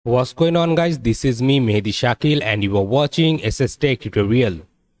What's going on, guys? This is me, Mehdi Shakil, and you are watching SSH Tutorial.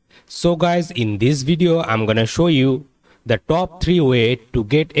 So guys, in this video I'm gonna show you the top 3 ways to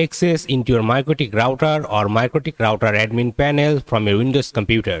get access into your Mikrotik router or Mikrotik router admin panel from your Windows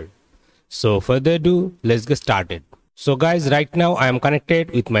computer. So further ado, let's get started. So guys, right now I am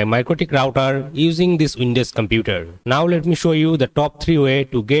connected with my Mikrotik router using this Windows computer. Now let me show you the top 3 ways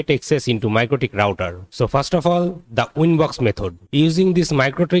to get access into Mikrotik router. So first of all, the Winbox method. Using this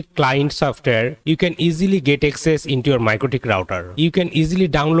Mikrotik client software, you can easily get access into your Mikrotik router. You can easily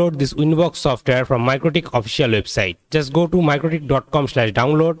download this Winbox software from Mikrotik official website. Just go to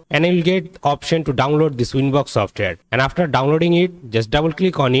mikrotik.com/download and you will get the option to download this Winbox software. And after downloading it, just double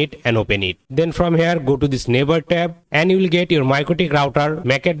click on it and open it. Then from here, go to this neighbor tab and you will get your Mikrotik router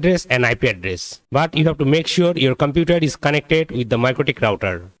MAC address and IP address. But you have to make sure your computer is connected with the Mikrotik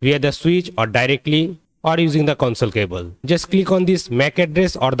router via the switch or directly or using the console cable. Just click on this MAC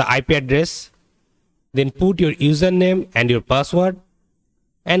address or the IP address. Then put your username and your password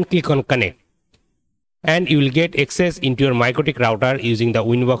and click on connect. And you will get access into your Mikrotik router using the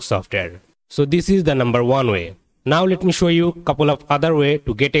Winbox software. So this is the number 1 way. Now let me show you a couple of other ways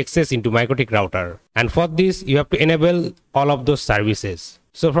to get access into Mikrotik router. And for this, you have to enable all of those services.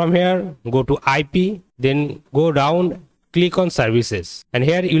 So from here, go to IP, then go down, click on services. And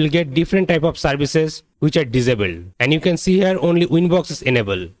here you will get different type of services which are disabled. And you can see here only Winbox is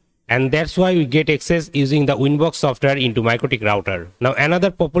enabled. And that's why we get access using the Winbox software into Mikrotik router. Now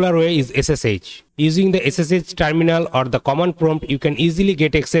another popular way is SSH. Using the SSH terminal or the command prompt, you can easily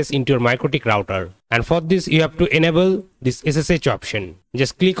get access into your Mikrotik router. And for this, you have to enable this SSH option.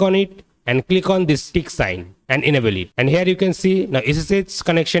 Just click on it and click on this tick sign and enable it. And here you can see now SSH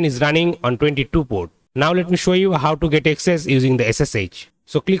connection is running on 22 port. Now let me show you how to get access using the SSH.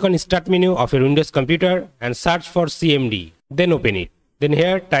 So click on start menu of your Windows computer and search for CMD. Then open it. Then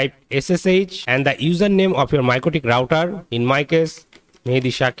here type SSH and the username of your Mikrotik router, in my case Mehdi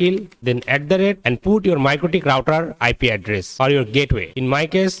Shakil, then @ and put your Mikrotik router IP address or your gateway, in my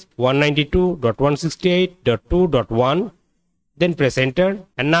case 192.168.2.1, then press enter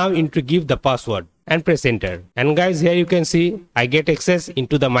and now you need to give the password and press enter. And guys, here you can see I get access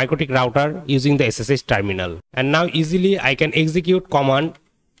into the Mikrotik router using the SSH terminal. And now easily I can execute command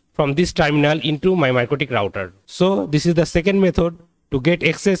from this terminal into my Mikrotik router. So this is the second method to get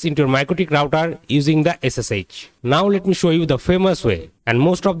access into your Mikrotik router using the SSH. Now let me show you the famous way, and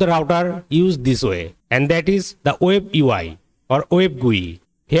most of the router use this way, and that is the Web UI or Web GUI.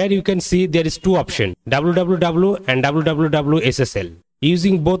 Here you can see there is 2 options, www and www.ssl.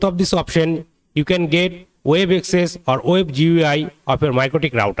 Using both of this option, you can get web access or Web GUI of your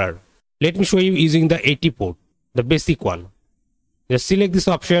Mikrotik router. Let me show you using the 80 port, the basic one. Just select this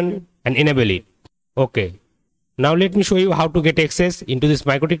option and enable it. Okay. Now let me show you how to get access into this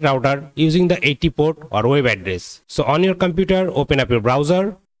Mikrotik router using the 80 port or web address. So on your computer, open up your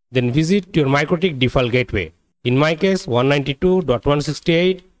browser, then visit your Mikrotik default gateway. In my case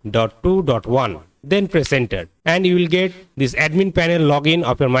 192.168.2.1. Then press enter and you will get this admin panel login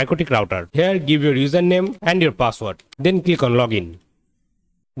of your Mikrotik router. Here give your username and your password. Then click on login.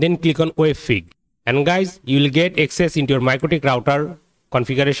 Then click on WebFig. And guys, you will get access into your Mikrotik router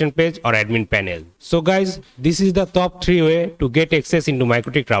configuration page or admin panel. So guys, this is the top 3 way to get access into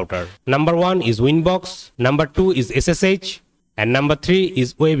Mikrotik router. Number 1 is Winbox, number 2 is SSH, and number 3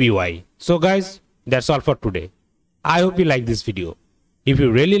 is Web UI. So guys, that's all for today. I hope you like this video. If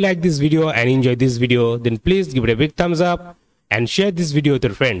you really like this video and enjoy this video, then please give it a big thumbs up and share this video with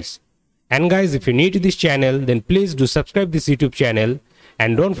your friends. And guys, if you're new to this channel, then please do subscribe this YouTube channel.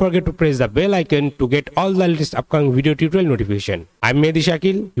 And don't forget to press the bell icon to get all the latest upcoming video tutorial notification. I'm Mehdi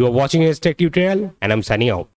Shakil, you are watching SSH Tutorial, and I'm signing out.